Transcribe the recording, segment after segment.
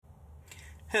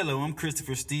Hello, I'm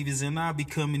Christopher Stevens, and I'll be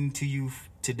coming to you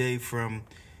today from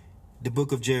the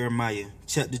book of Jeremiah,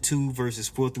 chapter 2, verses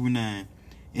 4 through 9.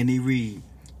 And they read,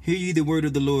 Hear ye the word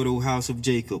of the Lord, O house of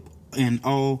Jacob, and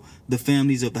all the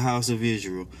families of the house of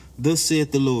Israel. Thus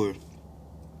saith the Lord,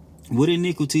 What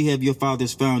iniquity have your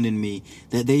fathers found in me,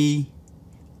 that they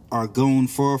are gone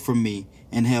far from me,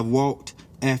 and have walked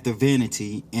after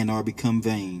vanity, and are become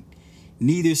vain?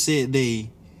 Neither said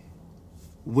they,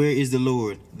 Where is the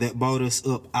Lord that brought us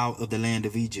up out of the land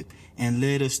of Egypt, and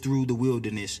led us through the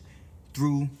wilderness,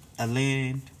 through a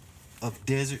land of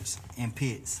deserts and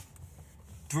pits,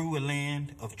 through a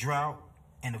land of drought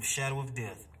and of shadow of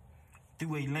death,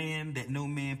 through a land that no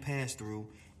man passed through,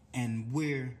 and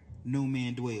where no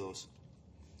man dwells?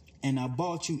 And I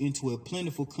brought you into a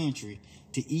plentiful country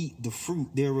to eat the fruit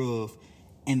thereof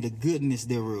and the goodness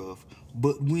thereof.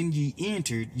 But when ye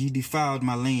entered, ye defiled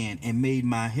my land, and made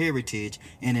my heritage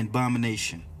an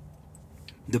abomination.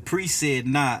 The priest said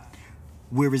not,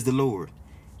 Where is the Lord?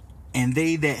 And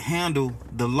they that handle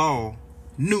the law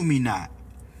knew me not.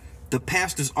 The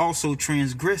pastors also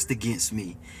transgressed against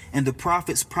me, and the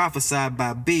prophets prophesied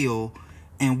by Baal,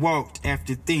 and walked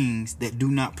after things that do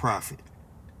not profit.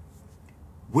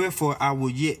 Wherefore I will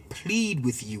yet plead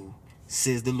with you,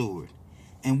 says the Lord,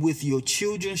 and with your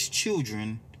children's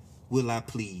children will I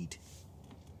plead.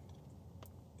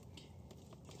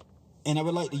 And I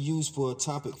would like to use for a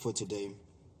topic for today,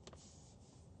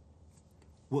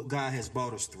 what God has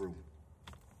brought us through.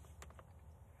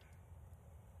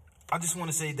 I just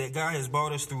want to say that God has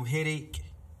brought us through headache.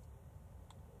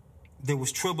 There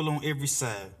was trouble on every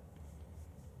side,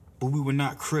 but we were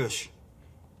not crushed.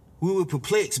 We were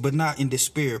perplexed, but not in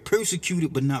despair,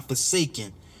 persecuted, but not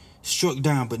forsaken, struck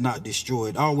down, but not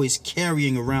destroyed, always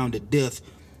carrying around the death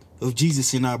of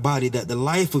Jesus in our body, that the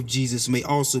life of Jesus may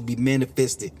also be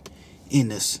manifested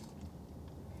in us.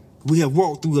 We have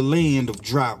walked through a land of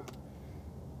drought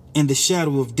and the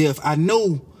shadow of death. I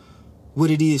know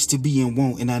what it is to be in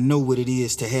want, and I know what it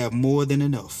is to have more than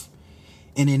enough.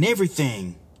 And in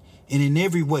everything and in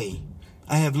every way,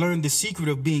 I have learned the secret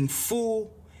of being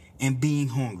full and being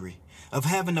hungry, of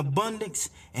having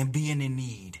abundance and being in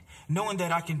need, knowing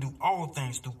that I can do all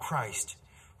things through Christ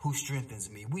who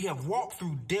strengthens me. We have walked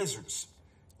through deserts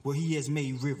where he has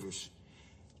made rivers,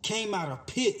 came out of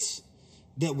pits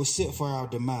that were set for our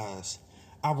demise.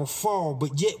 Our fall,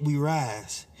 but yet we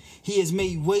rise. He has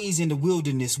made ways in the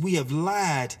wilderness. We have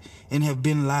lied and have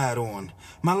been lied on.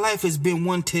 My life has been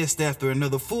one test after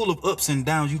another, full of ups and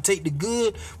downs. You take the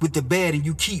good with the bad and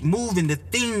you keep moving. The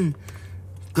thing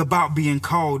about being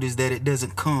called is that it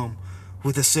doesn't come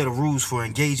with a set of rules for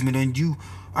engagement, and you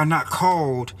are not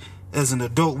called as an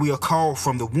adult. We are called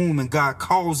from the womb, and God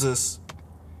calls us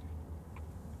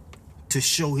to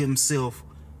show himself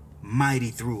mighty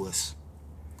through us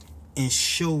and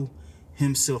show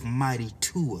himself mighty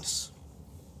to us.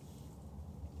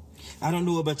 I don't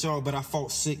know about y'all, but I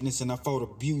fought sickness, and I fought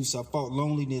abuse, I fought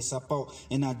loneliness, I fought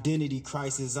an identity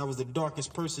crisis. I was the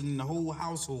darkest person in the whole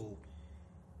household,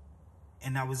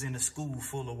 and I was in a school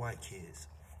full of white kids.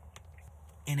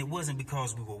 And it wasn't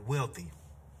because we were wealthy,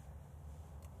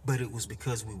 but it was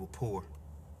because we were poor,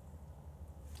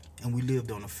 and we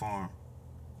lived on a farm.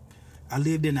 I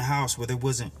lived in a house where there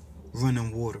wasn't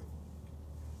running water.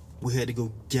 We had to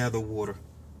go gather water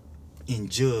in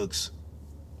jugs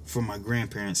from my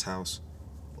grandparents' house,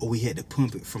 or we had to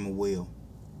pump it from a well.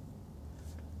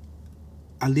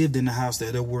 I lived in a house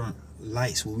that there weren't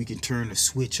lights where we could turn the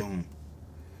switch on,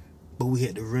 but we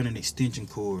had to run an extension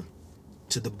cord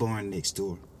to the barn next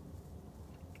door.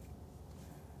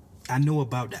 I know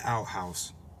about the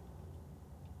outhouse.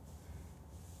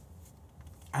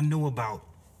 I know about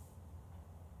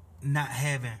not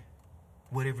having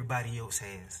what everybody else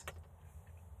has.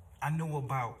 I know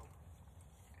about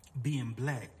being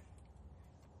black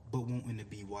but wanting to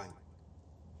be white.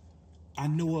 I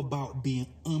know about being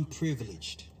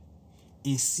unprivileged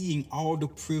and seeing all the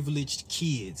privileged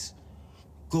kids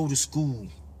go to school,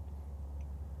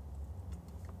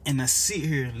 and I sit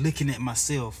here looking at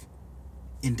myself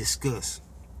in disgust.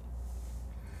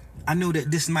 I know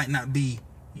that this might not be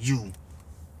you,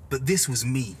 but this was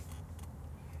me.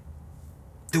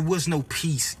 There was no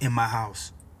peace in my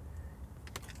house.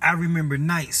 I remember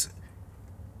nights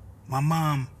my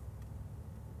mom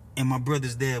and my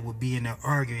brother's dad would be in there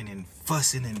arguing and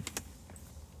fussing, and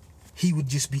he would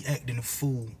just be acting a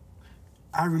fool.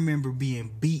 I remember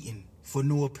being beaten for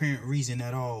no apparent reason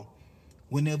at all.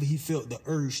 Whenever he felt the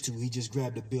urge to, he just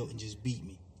grabbed a belt and just beat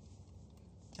me.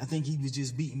 I think he was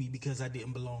just beating me because I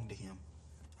didn't belong to him.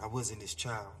 I wasn't his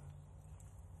child.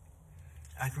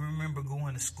 I can remember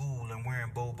going to school and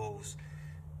wearing Bobos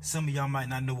Some of y'all might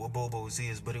not know what Bobos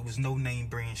is, but it was no name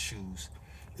brand shoes.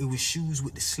 It was shoes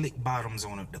with the slick bottoms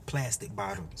on it, the plastic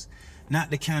bottoms. Not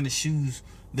the kind of shoes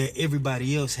that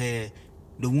everybody else had,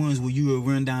 the ones where you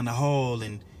would run down the hall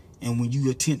and when you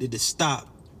attempted to stop,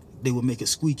 they would make a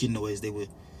squeaking noise. They would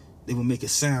make a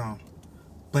sound.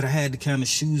 But I had the kind of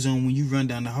shoes on when you run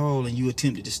down the hall and you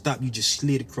attempted to stop, you just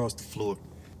slid across the floor.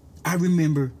 I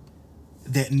remember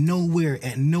that nowhere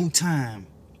at no time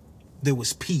there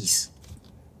was peace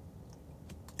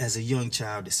as a young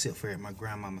child except for at my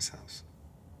grandmama's house.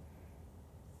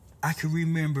 I can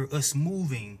remember us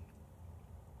moving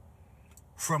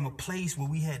from a place where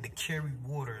we had to carry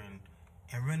water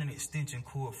and run an extension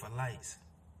cord for lights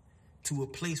to a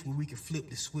place where we could flip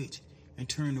the switch and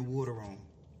turn the water on.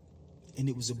 And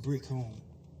it was a brick home.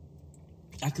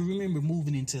 I can remember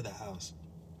moving into the house.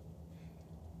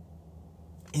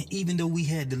 And even though we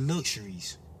had the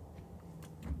luxuries,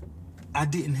 I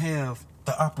didn't have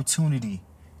the opportunity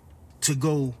to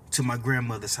go to my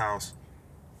grandmother's house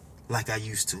like I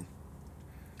used to.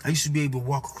 I used to be able to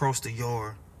walk across the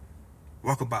yard,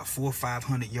 walk about 400 or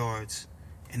 500 yards,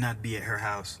 and not be at her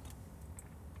house.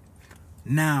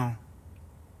 Now,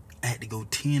 I had to go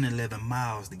 10, 11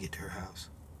 miles to get to her house.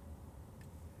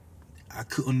 I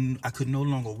could no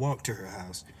longer walk to her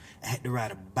house. I had to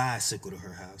ride a bicycle to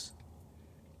her house.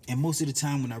 And most of the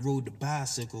time when I rode the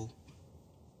bicycle,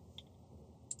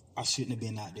 I shouldn't have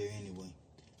been out there anyway.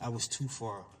 I was too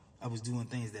far. I was doing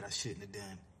things that I shouldn't have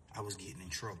done. I was getting in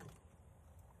trouble.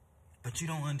 But you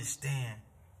don't understand,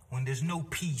 when there's no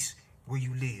peace where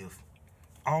you live.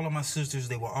 All of my sisters,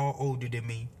 they were all older than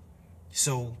me.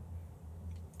 So,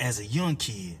 as a young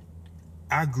kid,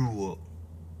 I grew up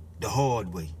the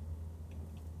hard way.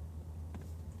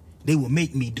 They would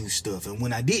make me do stuff, and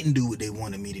when I didn't do what they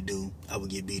wanted me to do, I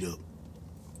would get beat up.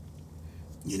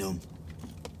 You know,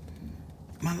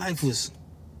 my life was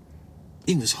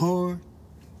hard,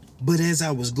 but as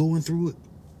I was going through it,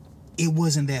 it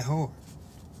wasn't that hard.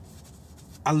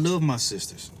 I love my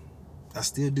sisters. I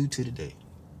still do to today.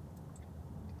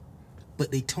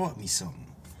 But they taught me something.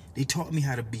 They taught me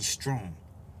how to be strong.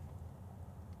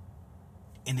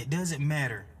 And it doesn't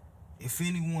matter if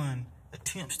anyone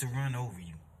attempts to run over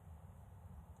you.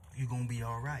 You're going to be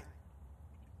all right.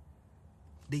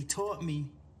 They taught me,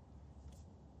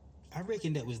 I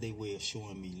reckon that was their way of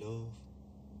showing me love.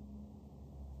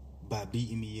 By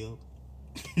beating me up.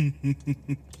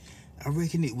 I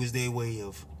reckon it was their way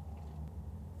of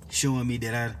showing me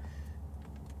that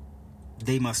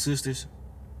they my sisters.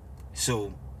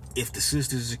 So if the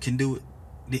sisters can do it,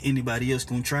 then anybody else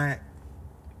gonna try it.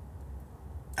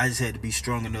 I just had to be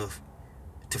strong enough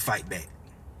to fight back.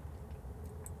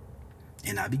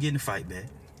 And I began to fight back.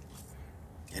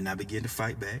 And I began to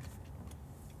fight back.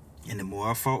 And the more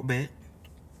I fought back,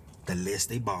 the less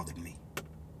they bothered me.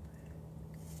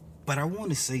 But I want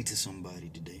to say to somebody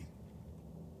today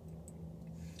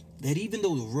that even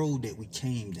though the road that we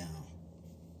came down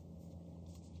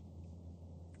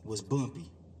was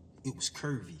bumpy, it was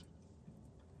curvy,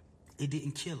 it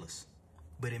didn't kill us,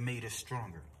 but it made us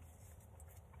stronger.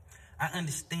 I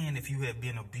understand if you have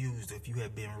been abused, if you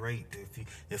have been raped,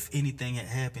 if anything had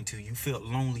happened to you, you felt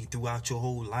lonely throughout your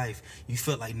whole life. You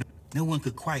felt like no one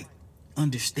could quite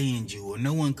understand you, or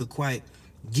no one could quite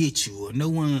get you, or no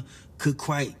one could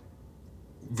quite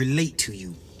relate to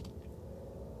you.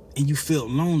 And you felt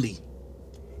lonely.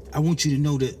 I want you to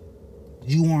know that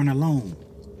you aren't alone.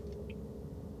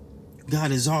 God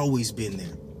has always been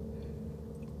there.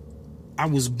 I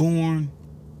was born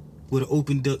with an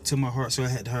open duct to my heart, so I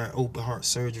had to have open heart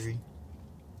surgery.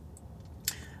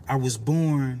 I was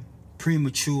born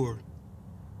premature,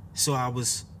 so I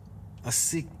was a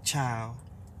sick child.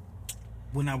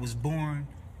 When I was born,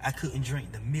 I couldn't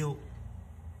drink the milk.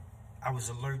 I was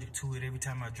allergic to it. Every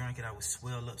time I drank it, I would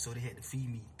swell up, so they had to feed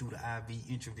me through the IV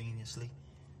intravenously.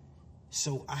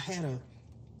 So I had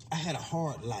a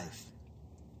hard life.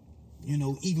 You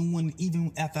know,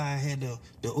 even after I had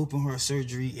the open heart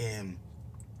surgery and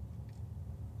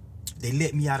they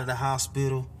let me out of the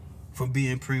hospital for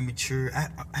being premature, I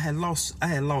had lost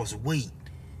weight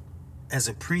as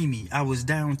a preemie. I was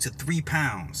down to 3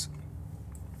 pounds.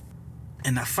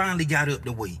 And I finally got up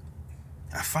the weight.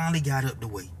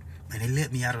 And they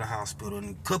let me out of the hospital.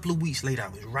 And a couple of weeks later, I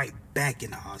was right back in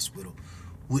the hospital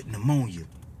with pneumonia.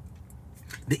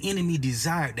 The enemy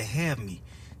desired to have me,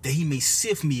 that he may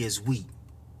sift me as wheat.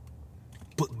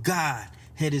 But God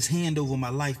had his hand over my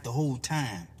life the whole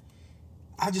time.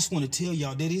 I just want to tell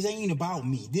y'all that it ain't about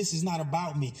me. This is not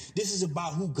about me. This is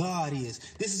about who God is.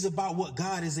 This is about what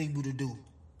God is able to do.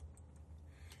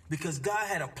 Because God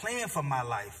had a plan for my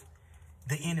life,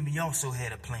 the enemy also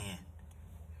had a plan.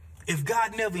 If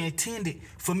God never intended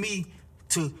for me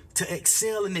to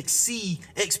excel and exceed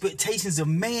expectations of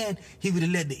man, he would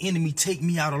have let the enemy take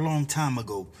me out a long time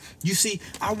ago. You see,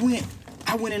 I went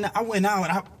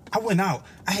out.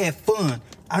 I had fun.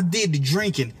 I did the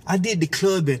drinking. I did the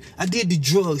clubbing. I did the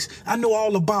drugs. I know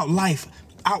all about life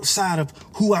outside of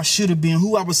who I should have been,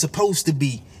 who I was supposed to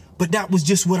be. But that was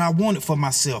just what I wanted for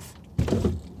myself.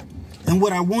 And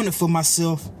what I wanted for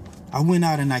myself, I went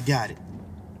out and I got it.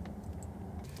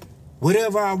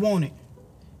 Whatever I wanted,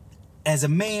 as a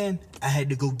man, I had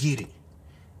to go get it.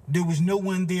 There was no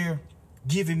one there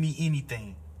giving me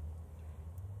anything.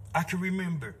 I can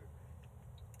remember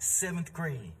 7th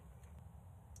grade,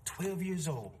 12 years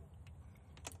old.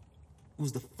 It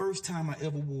was the first time I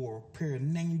ever wore a pair of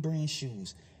name brand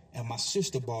shoes, and my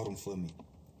sister bought them for me.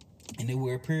 And they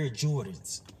were a pair of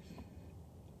Jordans.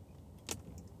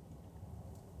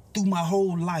 Through my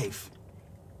whole life,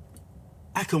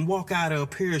 I can walk out of a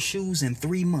pair of shoes in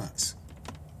 3 months.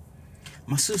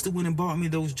 My sister went and bought me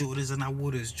those Jordans, and I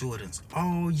wore those Jordans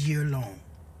all year long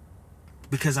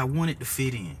because I wanted to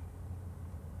fit in.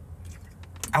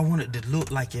 I wanted to look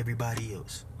like everybody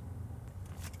else.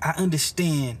 I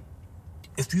understand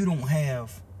if you don't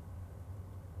have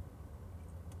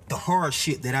the hard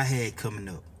shit that I had coming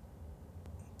up.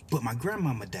 But my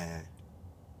grandmama died,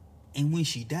 and when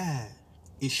she died,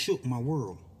 it shook my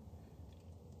world.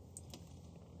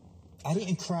 I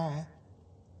didn't cry.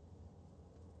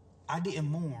 I didn't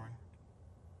mourn.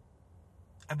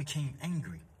 I became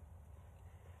angry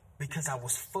because I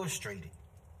was frustrated.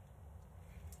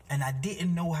 And I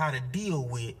didn't know how to deal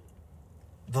with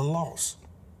the loss.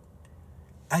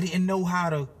 I didn't know how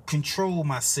to control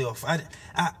myself.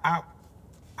 I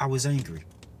was angry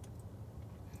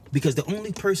because the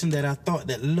only person that I thought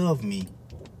that loved me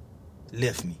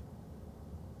left me.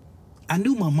 I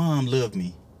knew my mom loved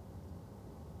me,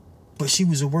 but she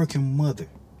was a working mother.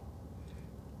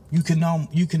 You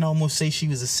can almost say she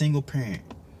was a single parent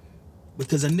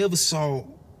because I never saw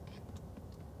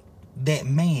that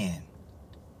man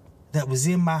that was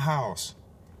in my house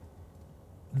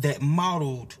that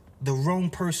modeled the wrong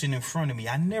person in front of me.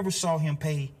 I never saw him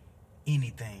pay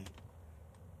anything.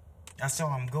 I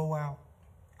saw him go out.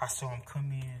 I saw him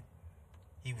come in.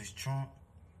 He was drunk,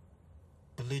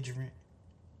 belligerent,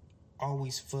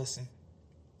 always fussing,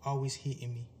 always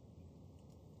hitting me,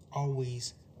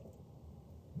 always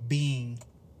being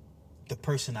the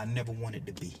person I never wanted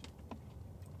to be.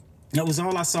 That was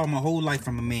all I saw my whole life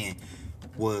from a man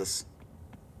was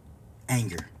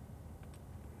anger.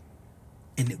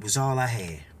 And it was all I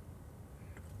had.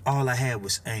 All I had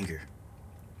was anger.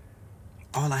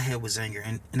 All I had was anger.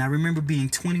 And I remember being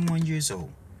 21 years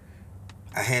old.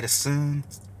 I had a son,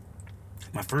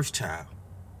 my first child.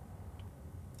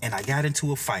 And I got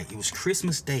into a fight. It was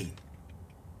Christmas Day,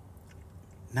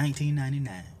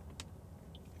 1999.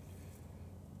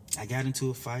 I got into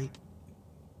a fight,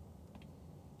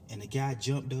 and the guy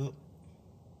jumped up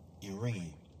and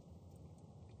ran.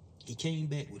 He came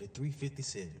back with a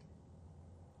 .357.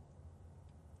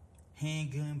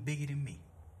 Handgun bigger than me.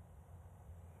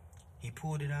 He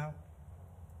pulled it out.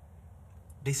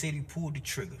 They said he pulled the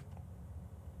trigger.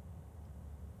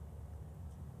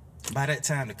 By that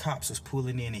time, the cops was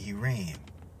pulling in and he ran.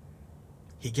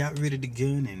 He got rid of the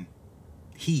gun and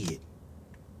hid.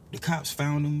 The cops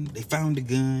found him. They found the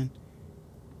gun.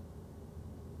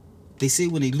 They said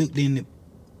when they looked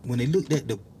at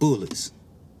the bullets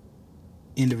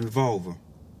in the revolver,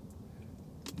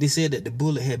 they said that the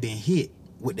bullet had been hit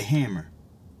with the hammer,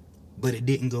 but it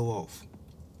didn't go off.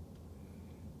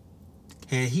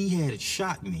 Had he had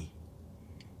shot me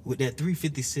with that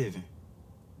 .357,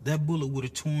 that bullet would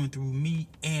have torn through me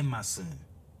and my son.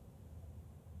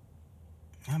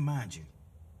 Now, mind you,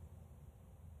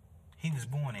 he was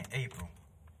born in April.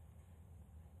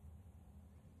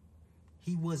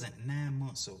 He wasn't 9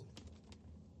 months old.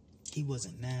 He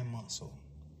wasn't 9 months old.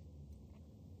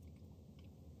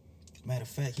 Matter of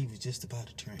fact, he was just about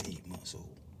to turn 8 months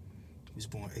old. He was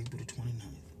born April the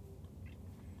 29th.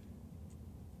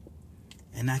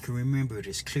 And I can remember it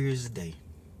as clear as the day.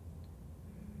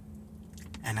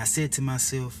 And I said to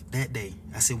myself that day,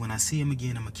 I said, when I see him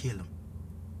again, I'm going to kill him.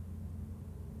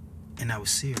 And I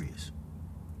was serious.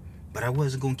 But I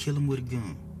wasn't going to kill him with a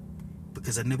gun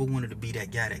because I never wanted to be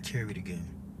that guy that carried a gun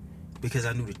because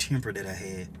I knew the temper that I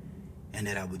had and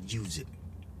that I would use it.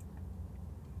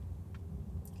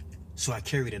 So I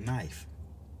carried a knife.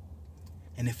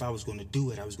 And if I was going to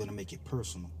do it, I was going to make it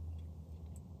personal.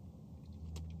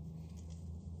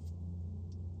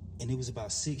 And it was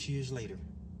about 6 years later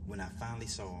when I finally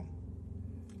saw him.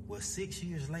 Well, 6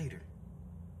 years later,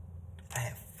 I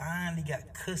had finally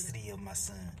got custody of my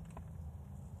son.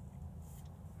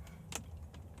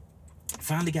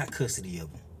 Finally got custody of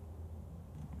him.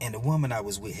 And the woman I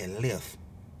was with had left.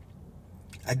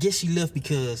 I guess she left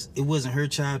because it wasn't her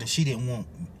child and she didn't want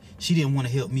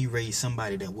to help me raise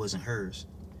somebody that wasn't hers.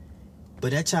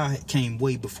 But that child came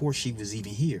way before she was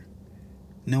even here.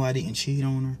 No, I didn't cheat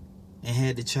on her and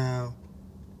had the child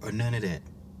or none of that.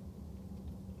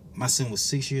 My son was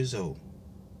 6 years old.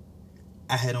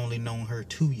 I had only known her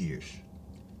 2 years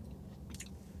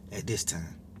at this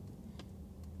time.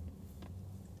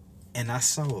 And I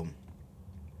saw him.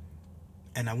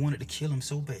 And I wanted to kill him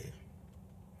so bad.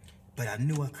 But I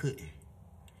knew I couldn't.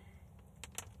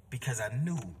 Because I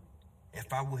knew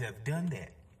if I would have done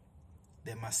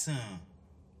that my son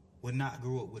would not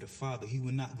grow up with a father. He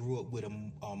would not grow up with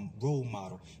a role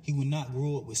model. He would not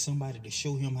grow up with somebody to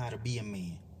show him how to be a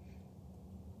man.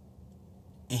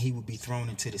 And he would be thrown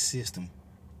into the system.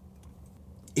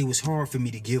 It was hard for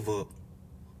me to give up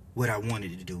what I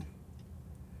wanted to do.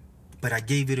 But I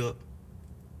gave it up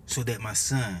so that my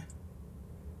son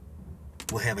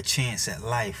will have a chance at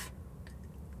life.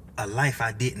 A life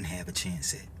I didn't have a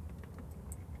chance at.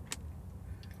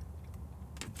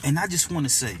 And I just want to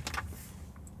say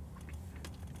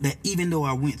that even though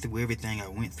I went through everything I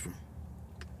went through,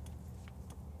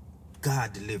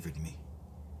 God delivered me.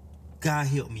 God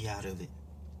helped me out of it.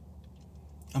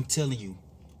 I'm telling you,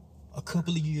 a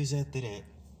couple of years after that,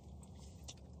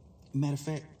 matter of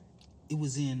fact, it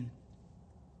was in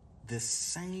the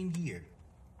same year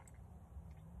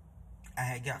I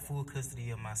had got full custody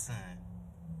of my son.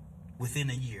 Within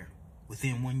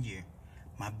 1 year,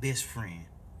 my best friend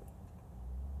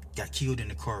got killed in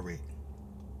a car wreck.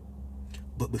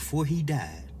 But before he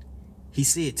died, he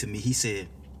said to me, he said,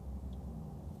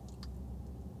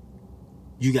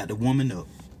 "You got the woman up."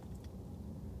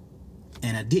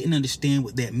 And I didn't understand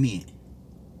what that meant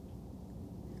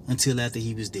until after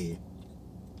he was dead.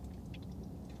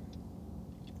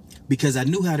 Because I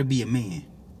knew how to be a man.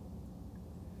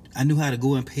 I knew how to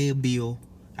go and pay a bill.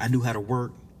 I knew how to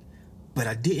work. But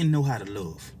I didn't know how to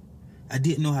love. I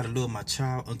didn't know how to love my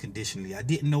child unconditionally. I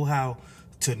didn't know how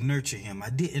to nurture him. I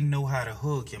didn't know how to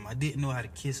hug him. I didn't know how to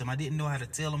kiss him. I didn't know how to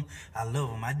tell him I love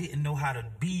him. I didn't know how to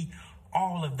be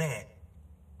all of that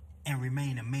and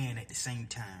remain a man at the same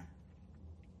time.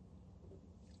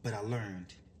 But I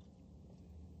learned.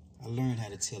 I learned how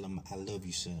to tell him, "I love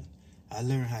you, son." I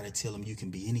learned how to tell him you can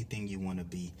be anything you want to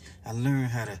be. I learned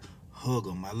how to hug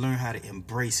him. I learned how to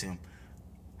embrace him.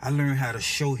 I learned how to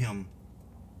show him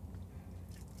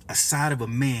a side of a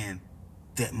man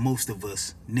that most of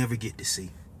us never get to see.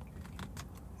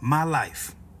 My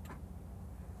life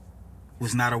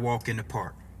was not a walk in the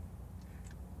park.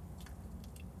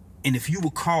 And if you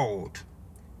were called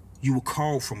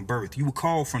from birth. You were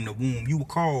called from the womb. You were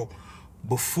called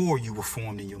before you were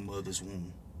formed in your mother's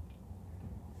womb.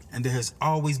 And there has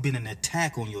always been an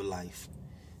attack on your life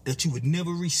that you would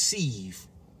never receive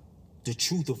the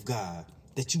truth of God,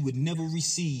 that you would never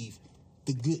receive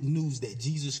the good news that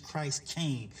Jesus Christ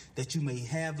came, that you may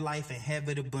have life and have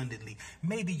it abundantly.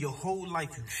 Maybe your whole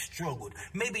life you struggled.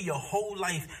 Maybe your whole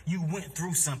life you went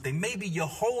through something. Maybe your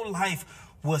whole life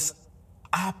was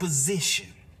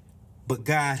opposition. But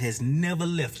God has never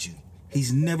left you.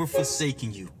 He's never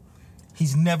forsaken you.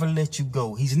 He's never let you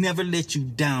go. He's never let you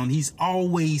down. He's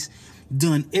always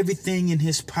done everything in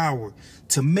his power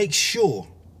to make sure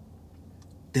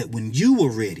that when you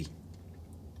were ready,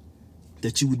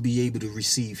 that you would be able to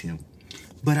receive him.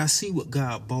 But I see what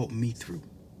God brought me through.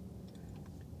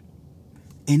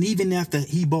 And even after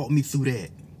he brought me through that,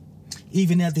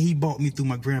 even after he brought me through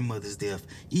my grandmother's death,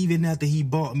 even after he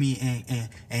brought me and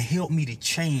helped me to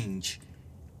change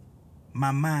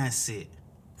my mindset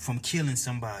from killing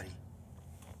somebody,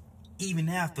 even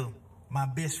after my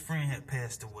best friend had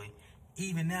passed away,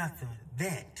 even after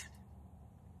that,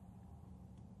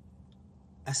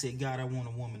 I said, "God, I want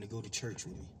a woman to go to church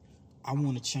with me. I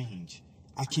want to change.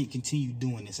 I can't continue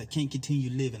doing this. I can't continue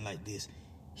living like this."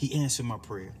 He answered my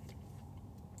prayer.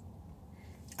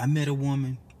 I met a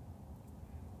woman,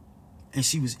 and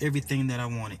she was everything that I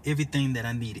wanted, everything that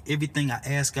I needed, everything I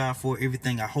asked God for,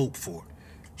 everything I hoped for.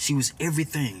 She was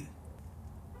everything.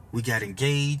 We got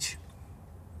engaged.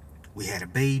 We had a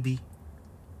baby.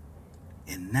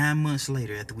 And 9 months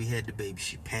later, after we had the baby,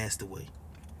 she passed away.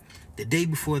 The day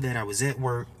before that, I was at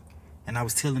work, and I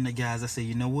was telling the guys, I said,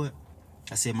 "You know what?"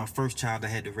 I said, "My first child I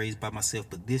had to raise by myself,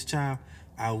 but this child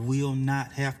I will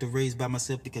not have to raise by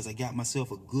myself because I got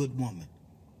myself a good woman."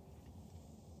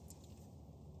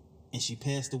 And she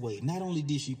passed away. Not only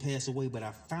did she pass away, but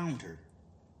I found her.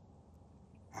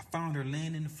 I found her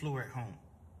laying in the floor at home.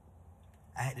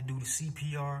 I had to do the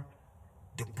CPR,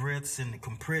 the breaths and the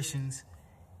compressions.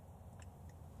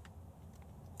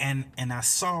 And I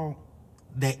saw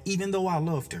that even though I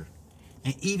loved her,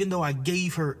 and even though I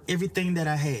gave her everything that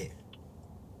I had,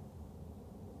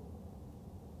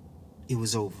 it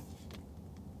was over.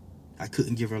 I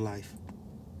couldn't give her life.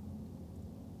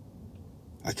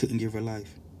 I couldn't give her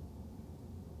life.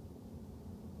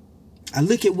 I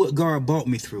look at what God brought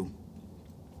me through.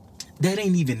 That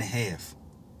ain't even half.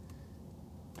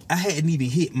 I hadn't even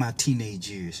hit my teenage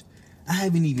years. I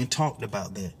haven't even talked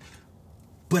about that.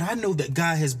 But I know that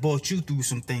God has brought you through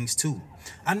some things too.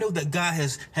 I know that God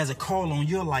has a call on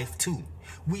your life too.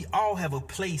 We all have a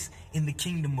place in the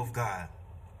kingdom of God.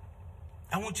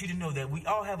 I want you to know that we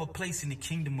all have a place in the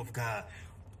kingdom of God.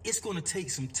 It's going to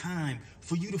take some time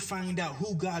for you to find out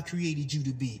who God created you to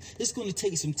be. It's going to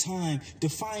take some time to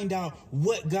find out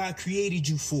what God created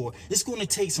you for. It's going to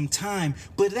take some time,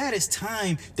 but that is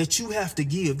time that you have to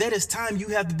give. That is time you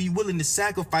have to be willing to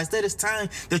sacrifice. That is time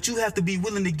that you have to be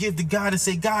willing to give to God and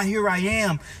say, God, here I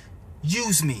am.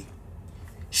 Use me.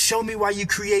 Show me why you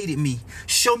created me.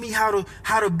 Show me how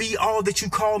to be all that you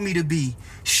called me to be.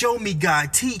 Show me,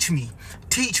 God. Teach me.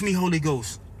 Teach me, Holy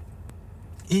Ghost.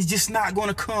 It's just not going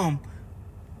to come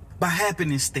by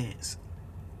happenstance.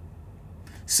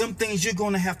 Some things you're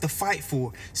going to have to fight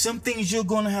for. Some things you're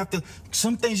going to have to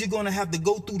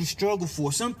go through the struggle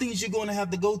for. Some things you're going to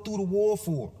have to go through the war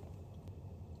for.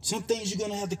 Some things you're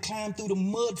going to have to climb through the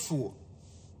mud for.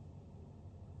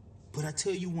 But I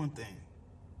tell you one thing.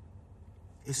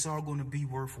 It's all going to be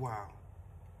worthwhile.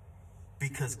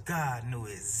 Because God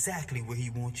knows exactly where he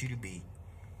wants you to be.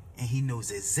 And he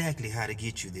knows exactly how to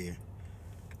get you there.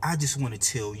 I just want to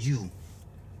tell you,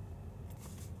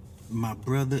 my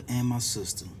brother and my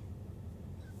sister,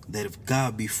 that if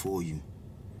God be for you,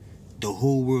 the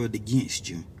whole world against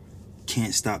you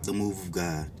can't stop the move of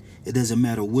God. It doesn't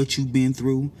matter what you've been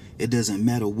through. It doesn't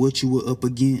matter what you were up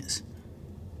against.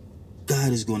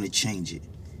 God is going to change it.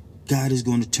 God is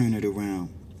going to turn it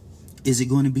around. Is it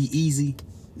going to be easy?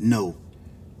 No.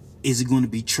 Is it going to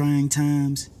be trying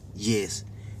times? Yes.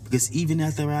 Because even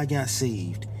after I got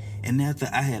saved, and after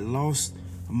I had lost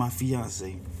my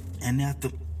fiance, and after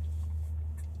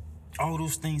all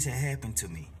those things had happened to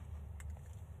me,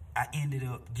 I ended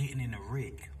up getting in a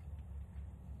wreck.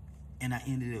 And I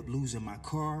ended up losing my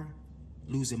car,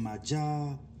 losing my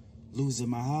job, losing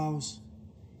my house,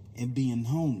 and being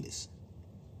homeless.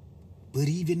 But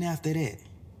even after that,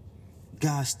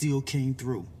 God still came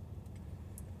through.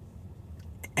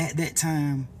 At that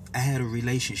time, I had a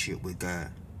relationship with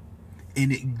God.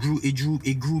 And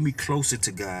it grew me closer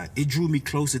to God. It drew me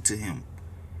closer to him.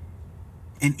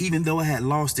 And even though I had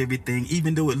lost everything,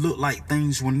 even though it looked like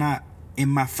things were not in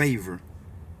my favor,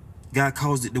 God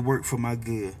caused it to work for my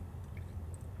good.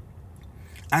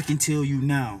 I can tell you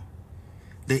now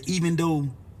that even though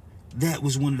that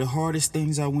was one of the hardest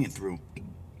things I went through,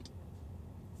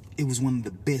 it was one of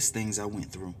the best things I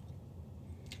went through.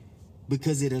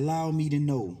 Because it allowed me to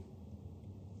know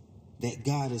that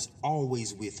God is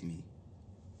always with me.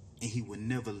 And he will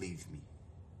never leave me.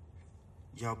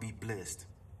 Y'all be blessed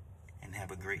and have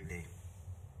a great day.